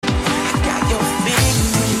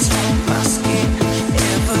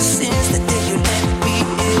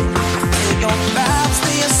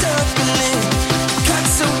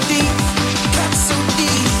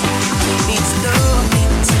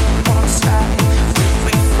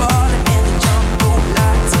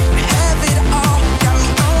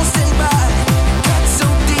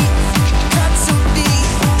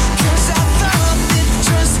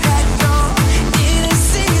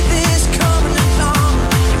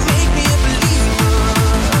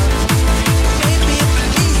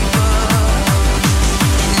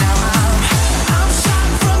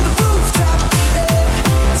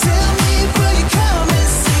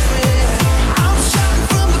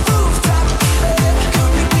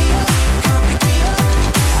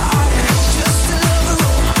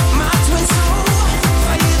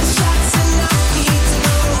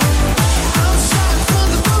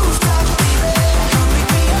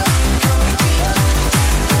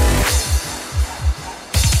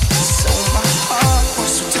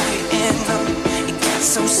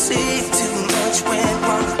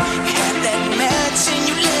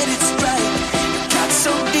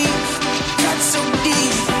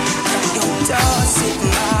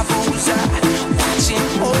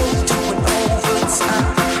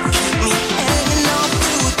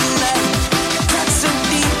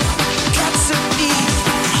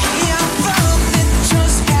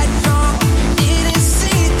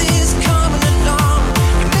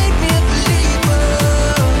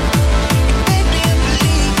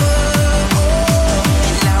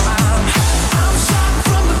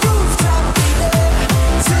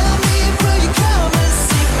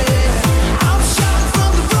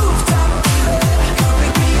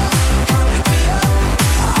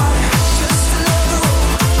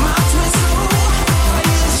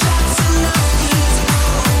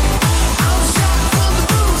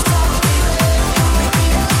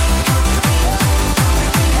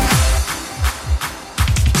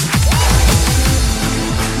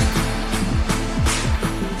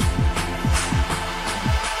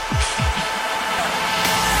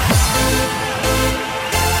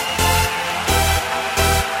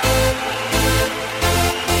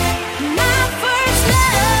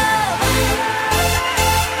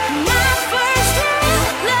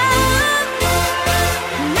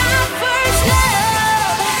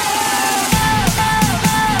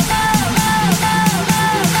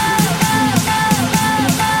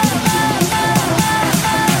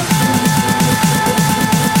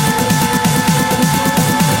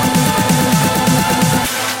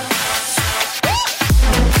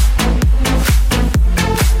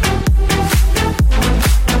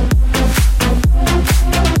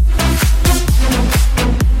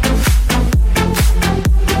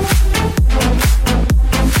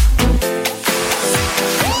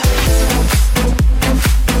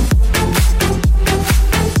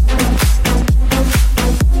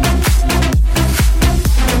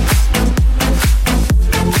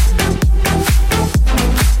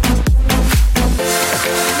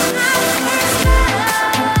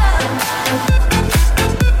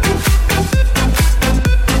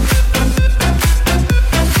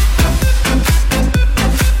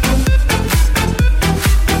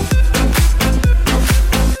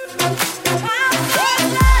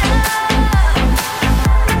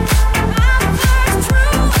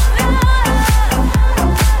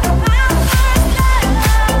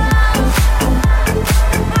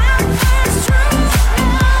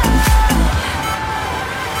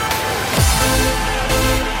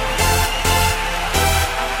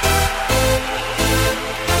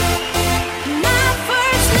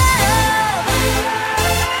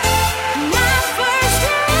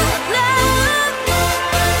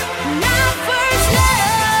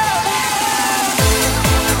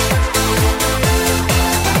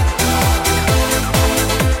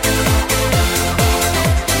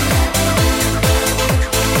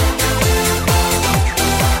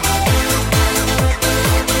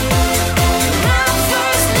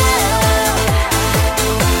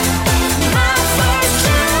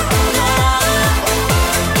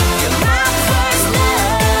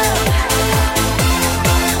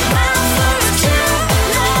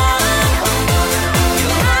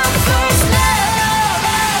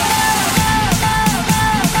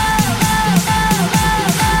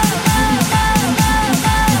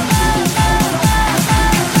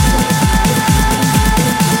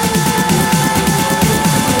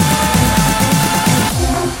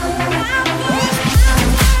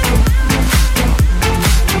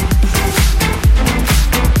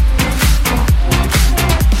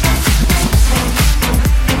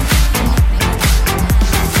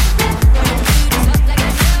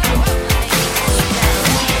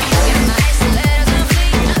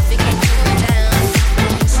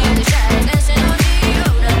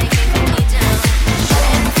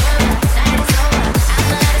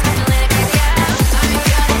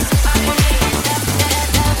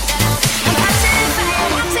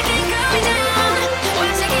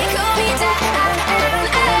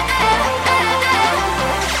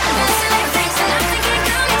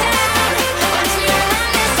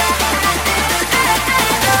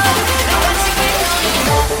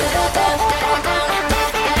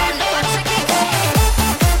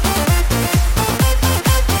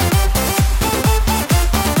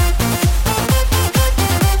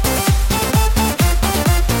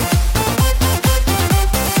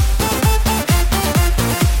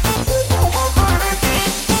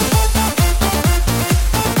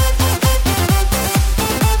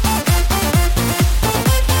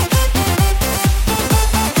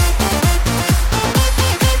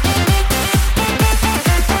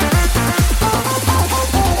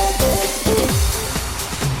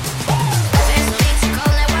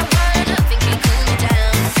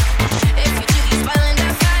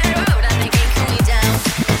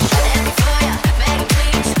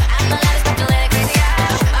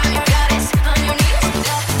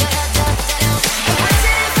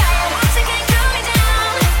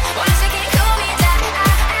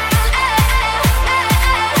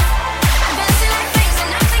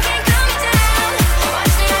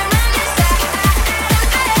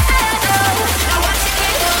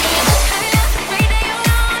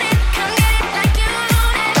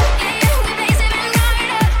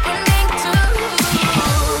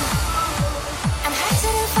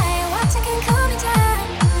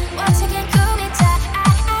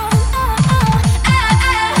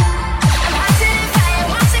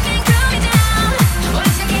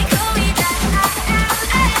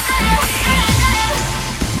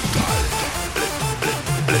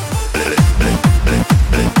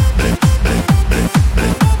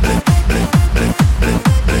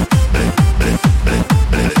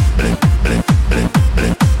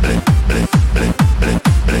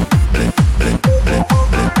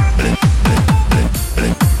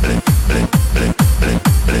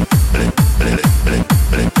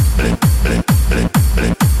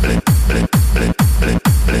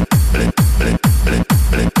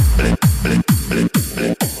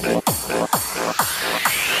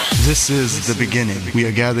This is the beginning. We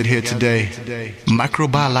are gathered here today,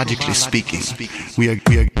 microbiologically speaking. We are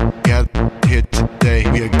gathered here today.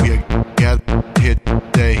 We are gathered here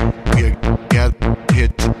today. We are gathered here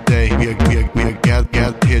today. We are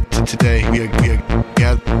gathered here today. We are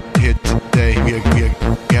gathered here today. We are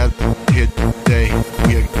gathered here today.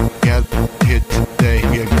 We are gathered here today.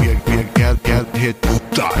 We are gathered here today.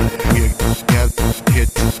 We are gathered here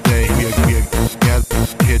today. We are gathered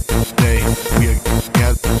here today. We are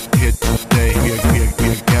gathered here today. We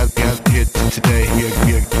are gathered here today.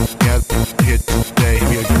 We are gathered here today.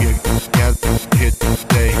 We are gathered here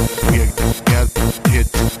today. We are gathered here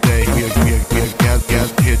today. We are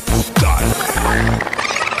gathered here today.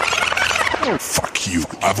 Fuck you,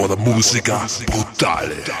 avevo musica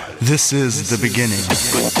brutale. This is the beginning.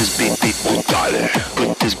 Put this beat brutale.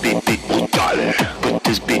 Put this beat brutale. Put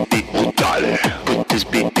this beat brutale. Put this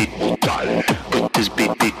beat brutale. Put this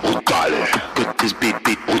beat brutale. Put this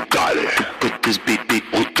beat brutale. Put this beat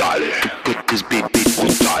brutale. Put this beat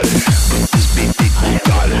brutale. Put this beat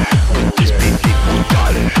brutale. Put this beat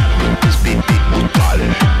brutale. Put this beat brutale.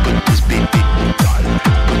 Put this beat brutale.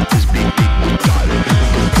 Put this beat brutale.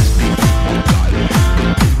 Put this beat brutale.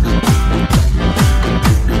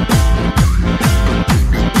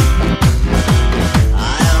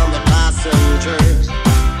 I am the passenger,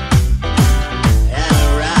 and a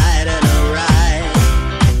ride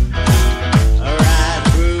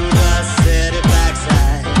through the city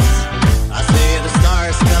backsides. I see the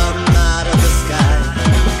stars come out of the sky,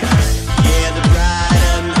 yeah, the bright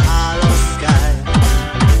and hollow sky.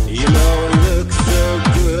 You know it looks so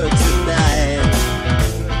good tonight.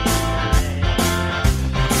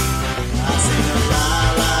 I sing a la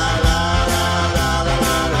la la la la la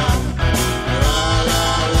la la.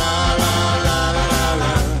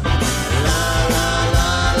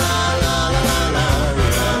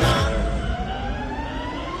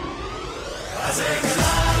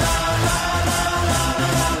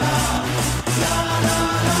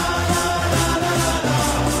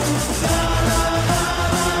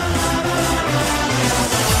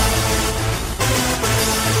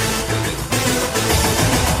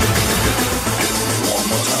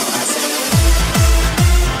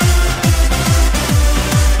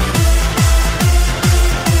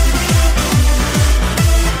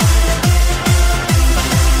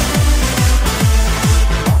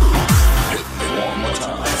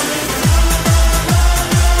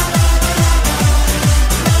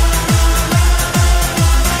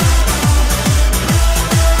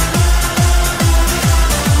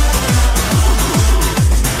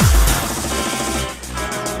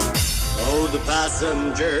 Oh, the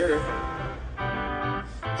passenger,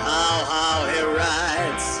 how he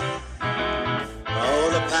rides. Oh,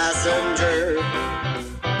 the passenger,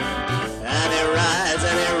 and he rides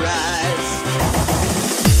and he rides.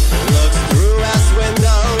 Looks through his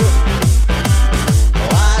window.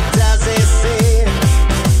 What does he see?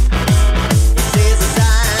 He sees the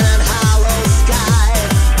sun and hollow sky.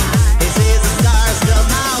 He sees the stars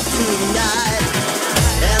come out tonight.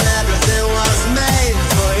 And everything was made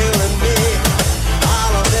for you and me.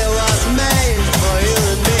 All of it was made for you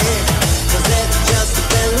and me. 'Cause it just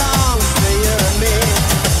belongs to you and me.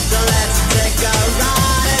 So let's take a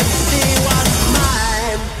ride and see what's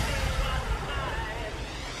mine.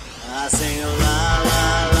 I sing a la la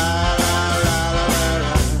la la la la la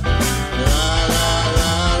la la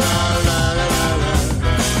la la la la la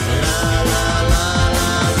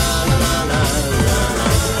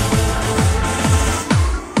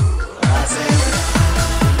I sing.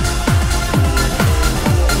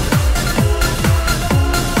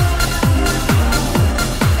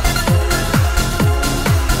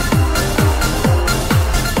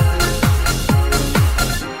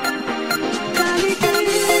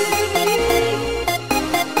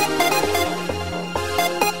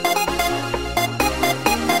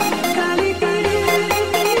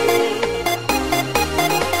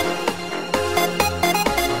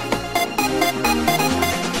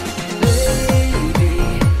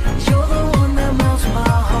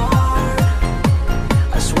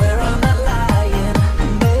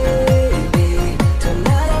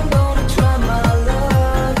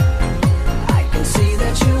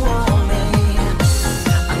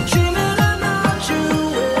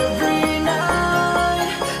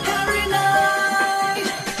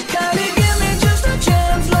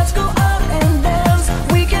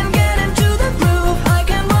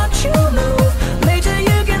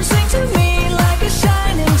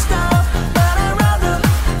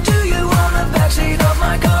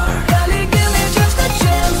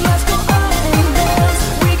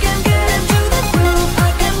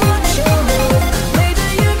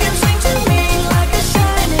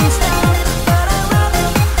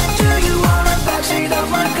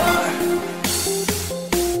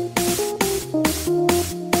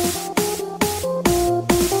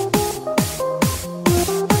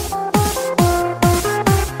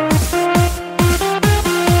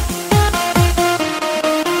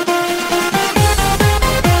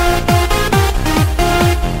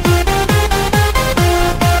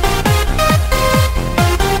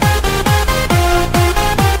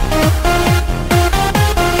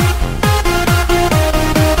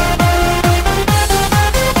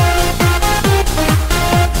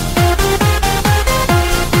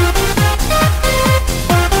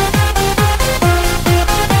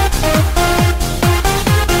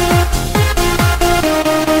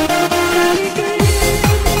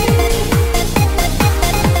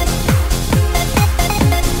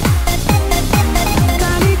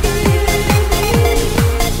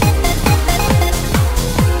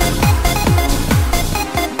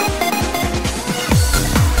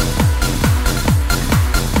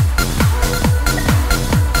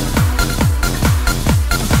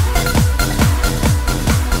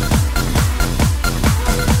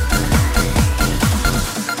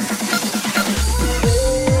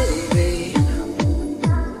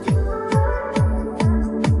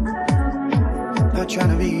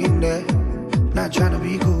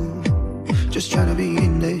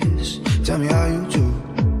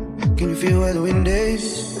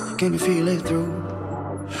 Can you feel it through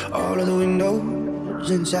all of the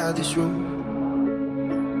windows inside this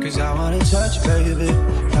room? 'Cause I wanna touch, baby,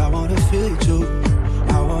 I wanna feel you too.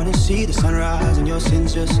 I wanna see the sunrise and your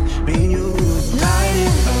sins, just me and you. Light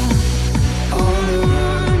it up on the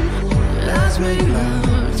run. Let's make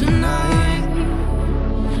love tonight.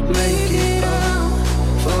 Make it up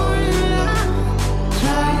for a long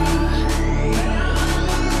time.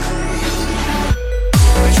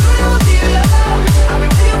 We're trying to be alone. I've been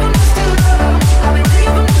with you from just to love. I've been with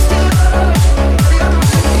you from just to love. I've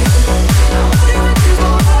been with you from just to love.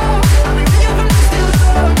 I've been with you from just to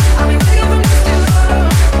love. I've been with you from just to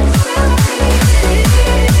love.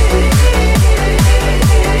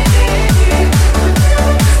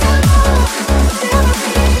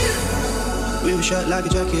 We were shut like a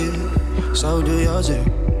jacket, so do yours.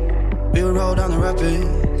 We would roll down the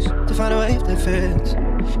rapids to find a wave that fits.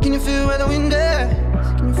 Can you feel where the wind is?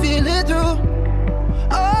 Can you feel it through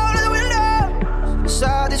all of the windows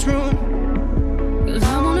inside this room? 'Cause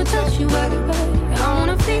I wanna touch you everywhere, I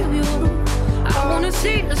wanna feel you. I wanna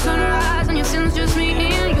see the sunrise and your sins, just me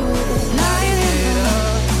and you. Light it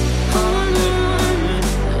up on the run.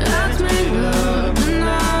 Let's make love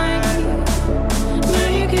tonight.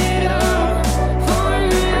 Make it up for a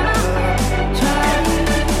lifetime.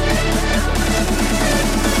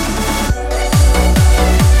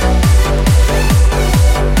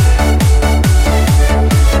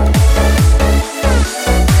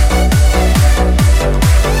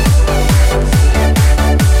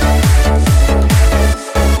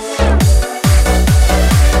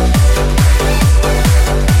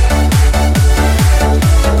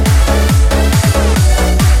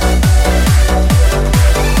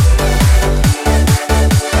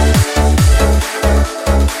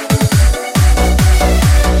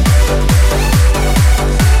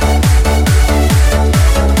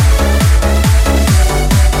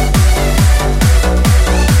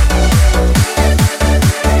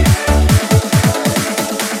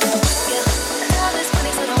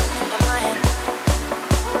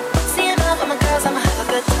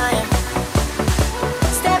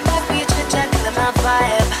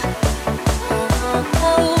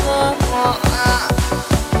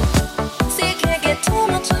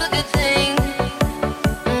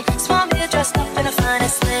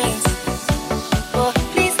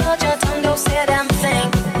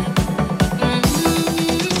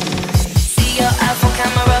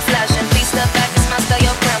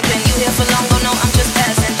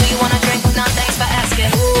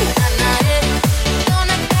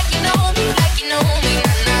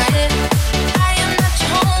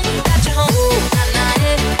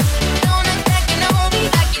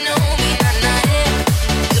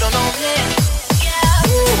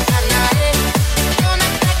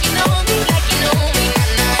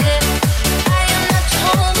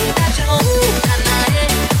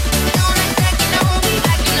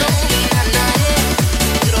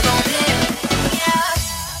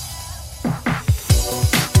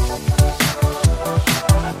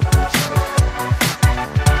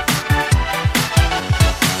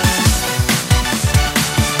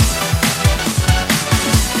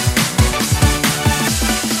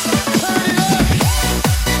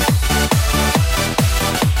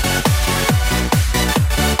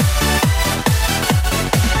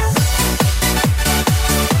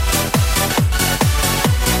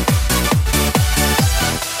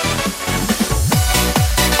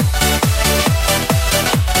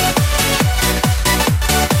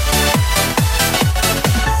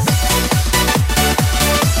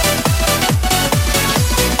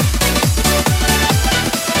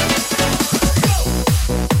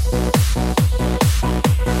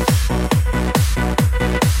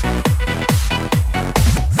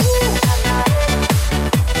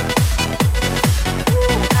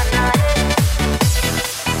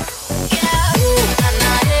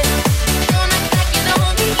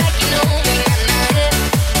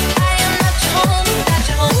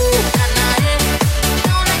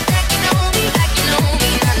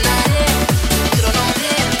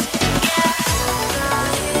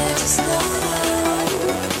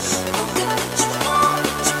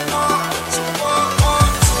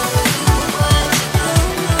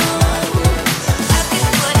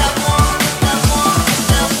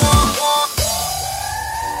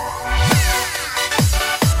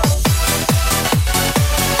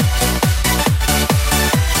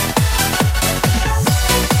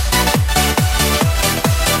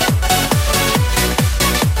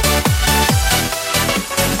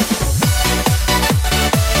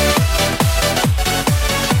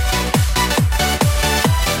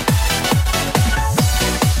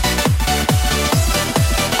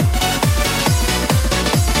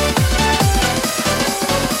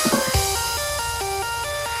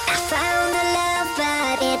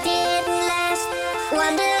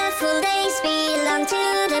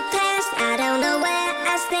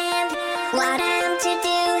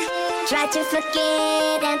 Try to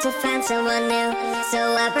forget and to find someone new. So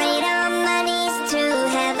I prayed on my knees to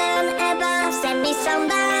heaven above. Send me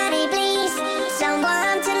somebody, please,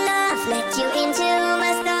 someone to love. Let you into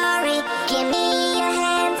my story. Give me your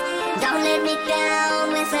hand. Don't let me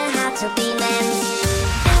down with a heart to be manned.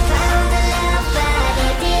 I found the love, but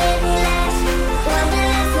it didn't last.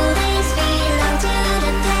 Wonderful days belong to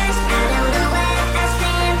the past. I don't know where I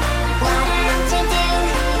stand, what I'm to do.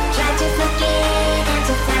 Try to forget and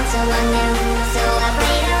to find someone new. So I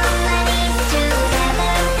prayed on my knees to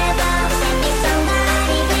heaven above. Send me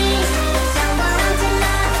somebody, please, someone to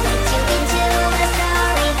love. Let you into my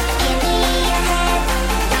story. Give me your hand.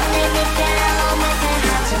 Don't let me down with a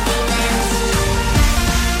heart to be manned.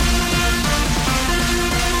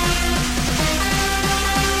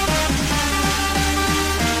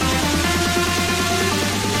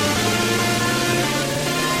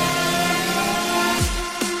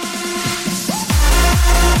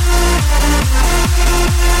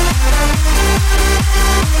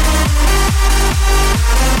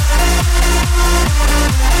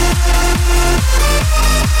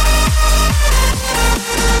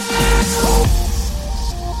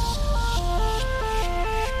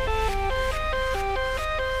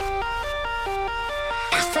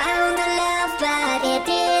 I found the love, but it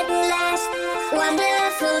didn't last.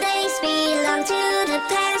 Wonderful days belong to the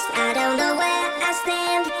past. I don't know where I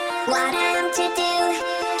stand, what I'm to do.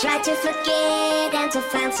 Try to forget and to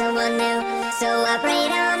find someone new. So I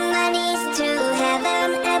prayed on my knees to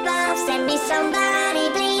heaven above. Send me somebody,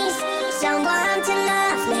 please, someone to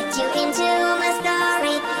love. Let you into my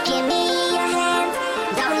story. Give me your hand.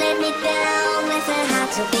 Don't let me down with a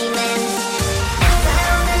heart to be manned. I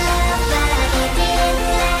found the love, but it didn't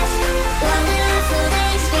last. Wonderful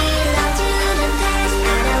days belong to the past.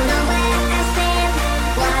 I don't know where I stand,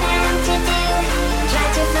 what I'm to do. Try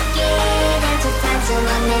to forget and to find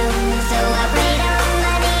someone new. So I prayed on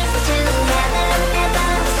my knees to heaven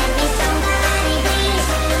above. Send me somebody, please,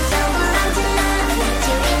 someone to love. Let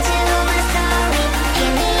you into my story.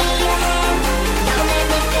 Give me your hand. Don't let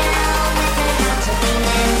me down with a heart to be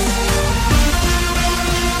manned.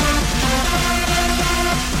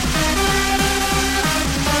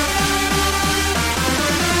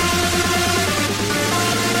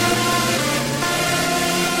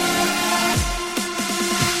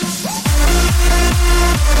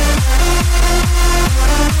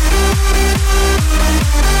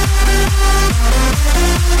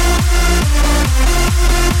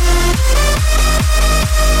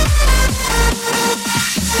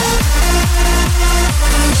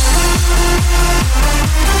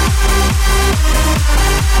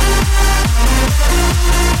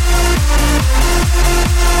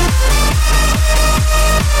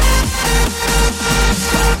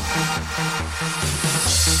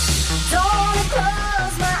 Don't wanna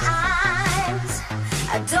close my eyes.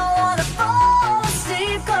 I don't wanna fall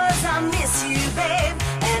asleep 'cause I miss you, babe.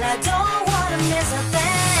 And I don't wanna miss a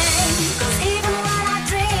thing. 'Cause even when I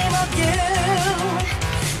dream of you,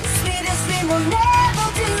 the sweetest dream will never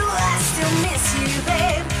do. I still miss you,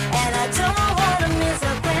 babe. And I don't wanna miss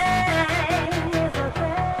a thing.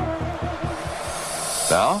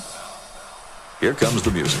 Now, here comes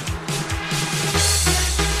the music.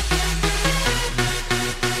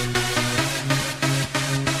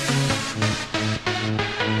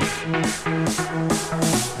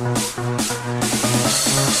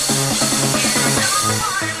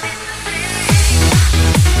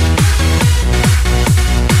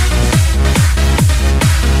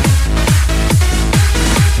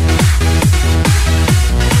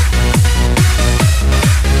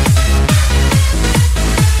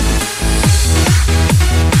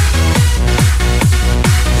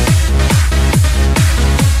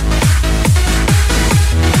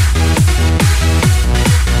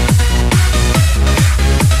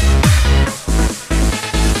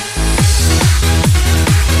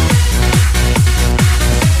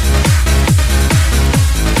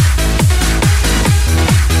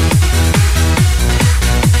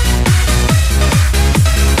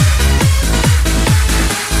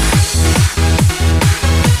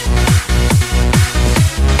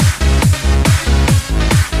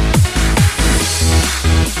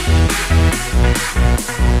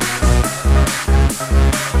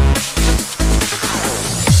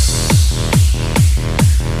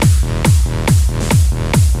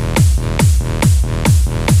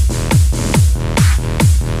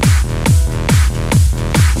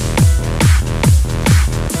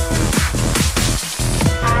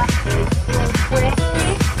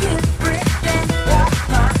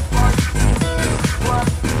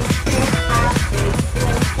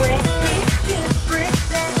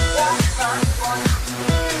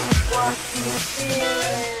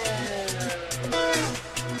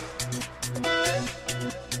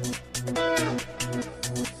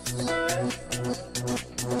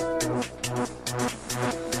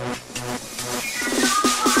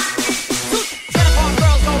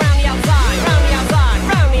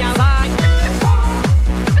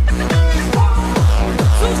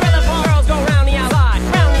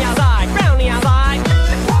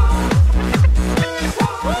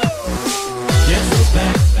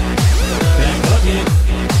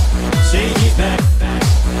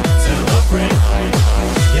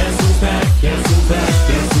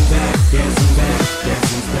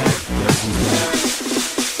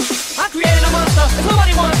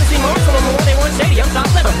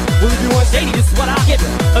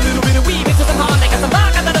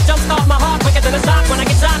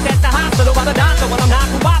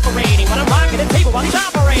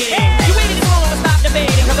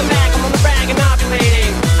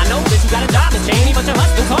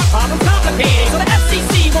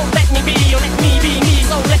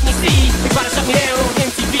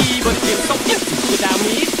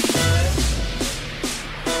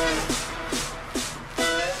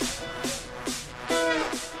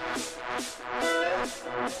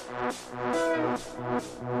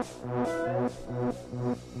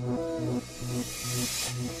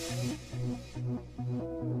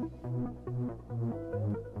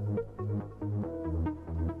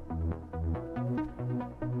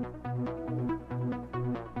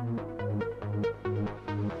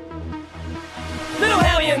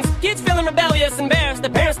 Kids feeling rebellious, embarrassed,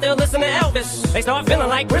 their parents still listen to Elvis. They start feeling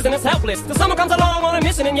like prisoners helpless, till someone comes along on a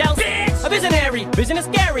mission and yells, "Bitch! A visionary, vision is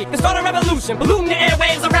scary, can start a revolution, polluting the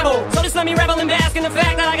airwaves, a rebel." So just let me revel and bask in the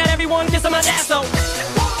fact that I got everyone kissing my ass, so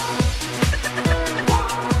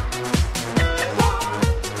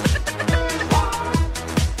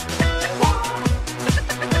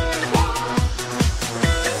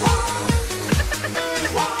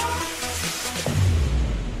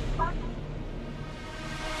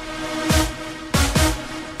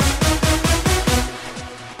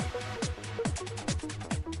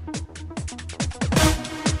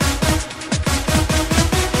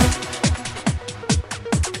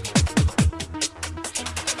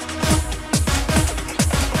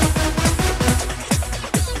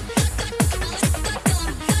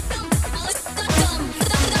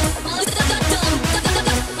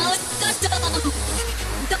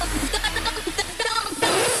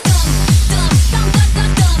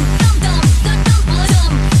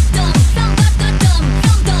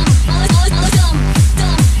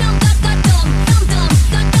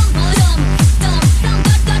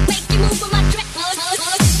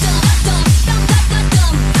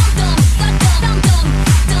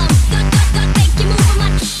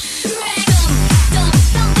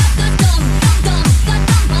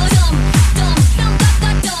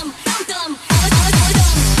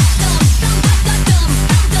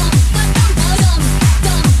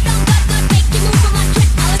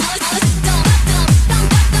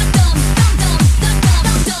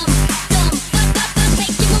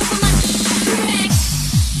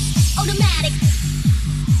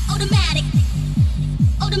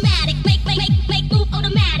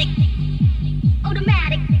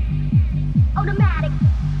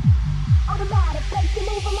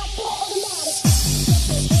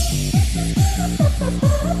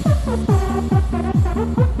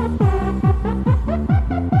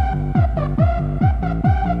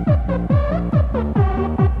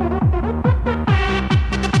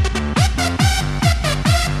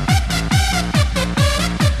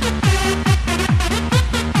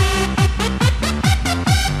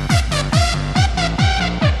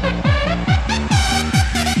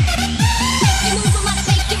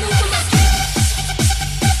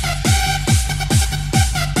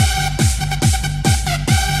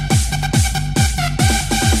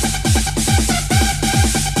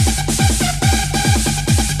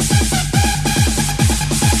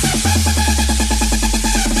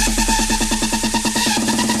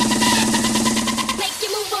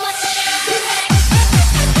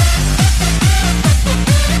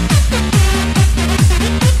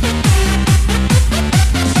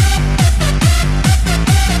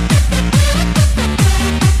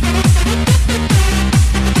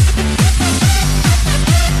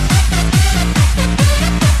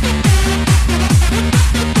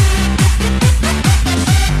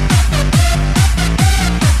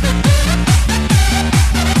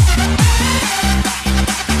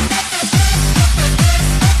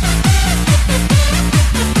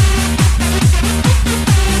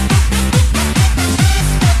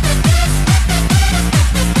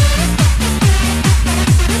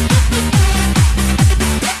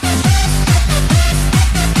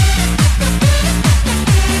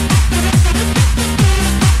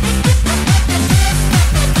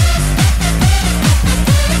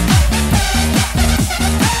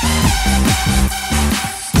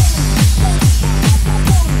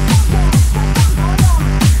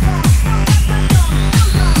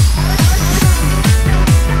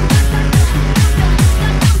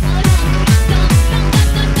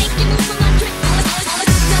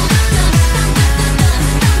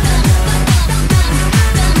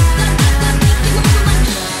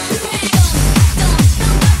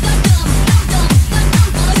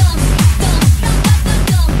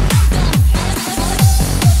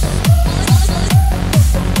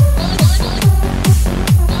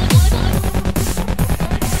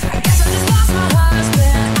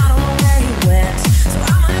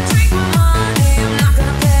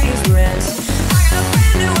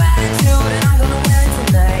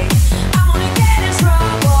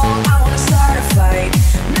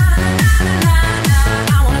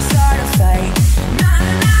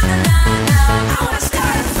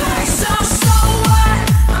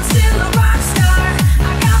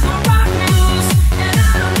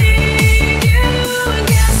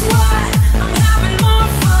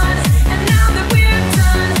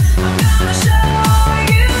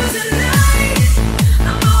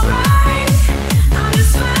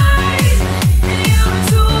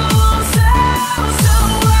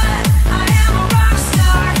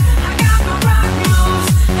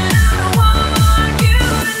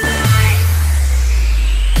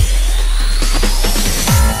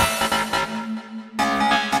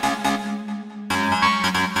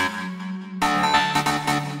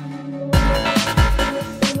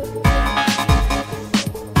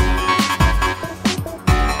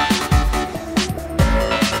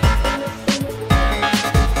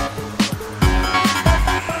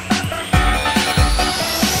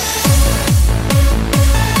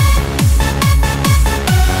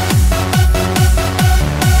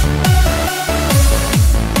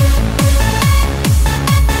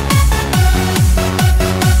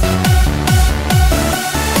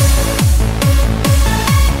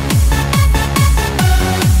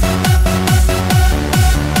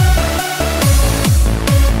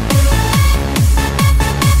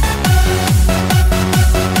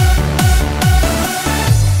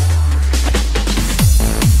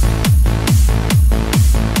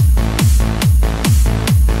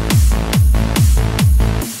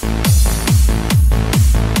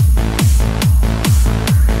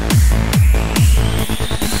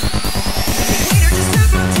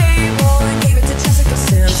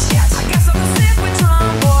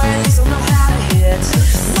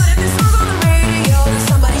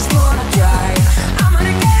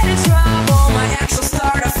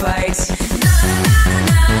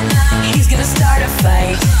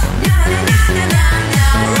na na na na na.